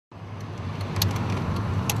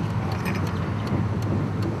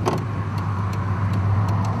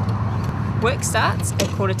Work starts at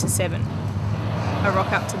 6:45. I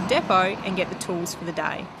rock up to the depot and get the tools for the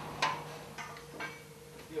day.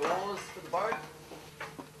 The oars for the boat.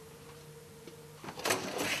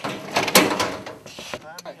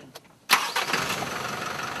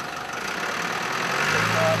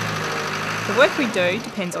 The work we do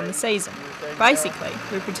depends on the season. Basically,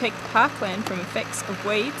 we protect the parkland from effects of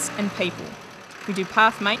weeds and people. We do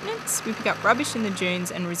path maintenance, we pick up rubbish in the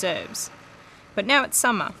dunes and reserves. But now it's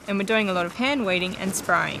summer and we're doing a lot of hand weeding and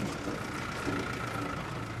spraying.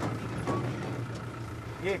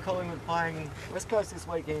 Yeah, Collingwood playing West Coast this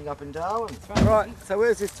weekend up in Darwin. Right, so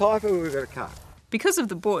where's this typhoid we've got to cut? Because of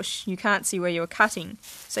the bush, you can't see where you're cutting,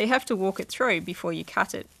 so you have to walk it through before you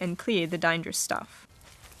cut it and clear the dangerous stuff.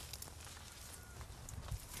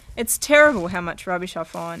 It's terrible how much rubbish I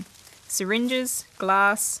find. Syringes,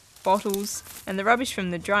 glass, bottles, and the rubbish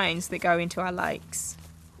from the drains that go into our lakes.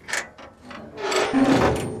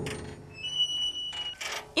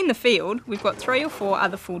 In the field, we've got 3 or 4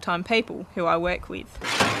 other full-time people who I work with.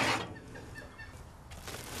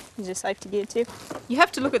 Is your safety gear tip? You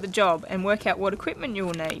have to look at the job and work out what equipment you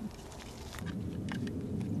will need.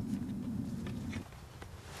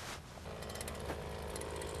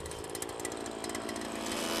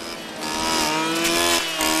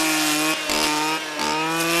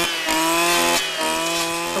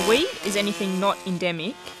 A weed is anything not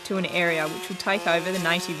endemic to an area which will take over the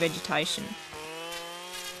native vegetation.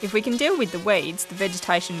 If we can deal with the weeds, the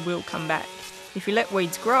vegetation will come back. If we let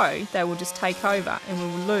weeds grow, they will just take over and we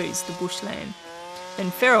will lose the bushland. Then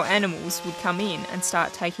feral animals would come in and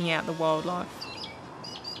start taking out the wildlife.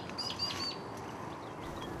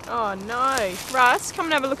 Oh no. Russ, come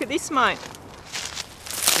and have a look at this, mate.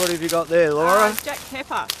 What have you got there, Laura? Jack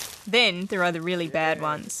pepper. Then there are the really bad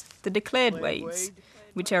ones, the declared weeds,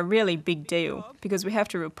 which are a really big deal because we have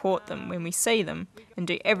to report them when we see them and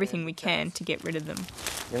do everything we can to get rid of them.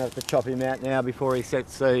 You're going to have to chop him out now before he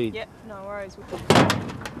sets seed. Yep, no worries.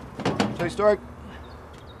 2-stroke.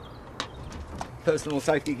 Personal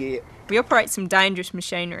safety gear. We operate some dangerous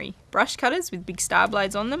machinery, brush cutters with big star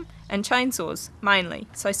blades on them and chainsaws mainly,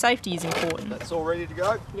 so safety is important. That's all ready to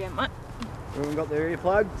go? Yeah, mate. Everyone got their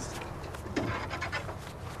earplugs?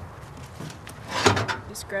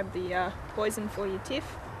 Just grab the poison for your tiff.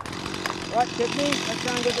 Right, Tiffany, let's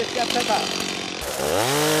go and get this jack pepper.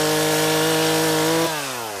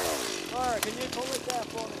 Laura, can you pull this out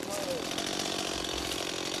for me,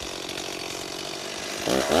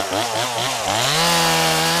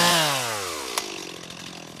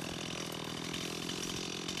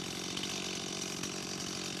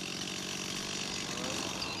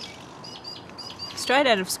 Straight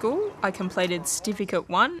out of school, I completed Certificate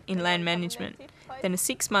 1 in Land Management, then a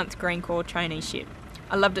 6-month Green Corps traineeship.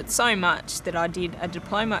 I loved it so much that I did a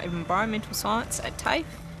Diploma of Environmental Science at TAFE,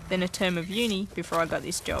 then a term of uni before I got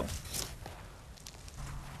this job.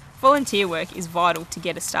 Volunteer work is vital to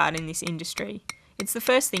get a start in this industry. It's the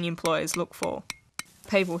first thing employers look for.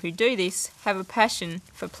 People who do this have a passion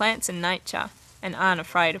for plants and nature and aren't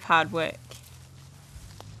afraid of hard work.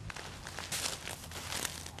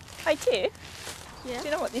 Hey Tiff, Yeah. do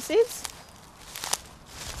you know what this is?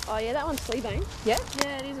 Oh yeah, that one's fleabane. Yeah?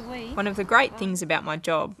 Yeah, it is a weed. One of the great things about my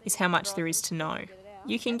job is how much there is to know.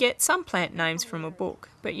 You can get some plant names from a book,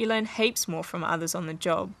 but you learn heaps more from others on the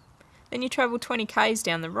job. Then you travel 20 k's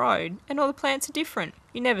down the road and all the plants are different.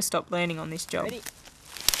 You never stop learning on this job. Ready?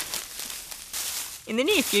 In the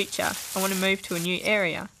near future, I want to move to a new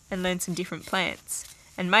area and learn some different plants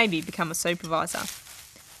and maybe become a supervisor.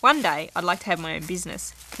 One day, I'd like to have my own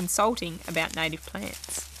business, consulting about native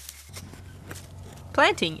plants.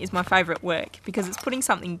 Planting is my favourite work because it's putting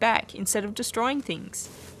something back instead of destroying things.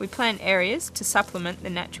 We plant areas to supplement the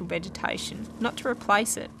natural vegetation, not to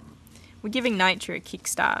replace it. We're giving nature a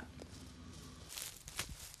kickstart.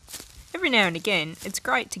 Every now and again, it's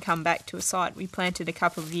great to come back to a site we planted a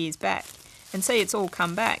couple of years back and see it's all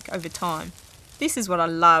come back over time. This is what I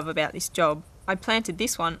love about this job. I planted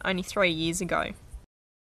this one only 3 years ago.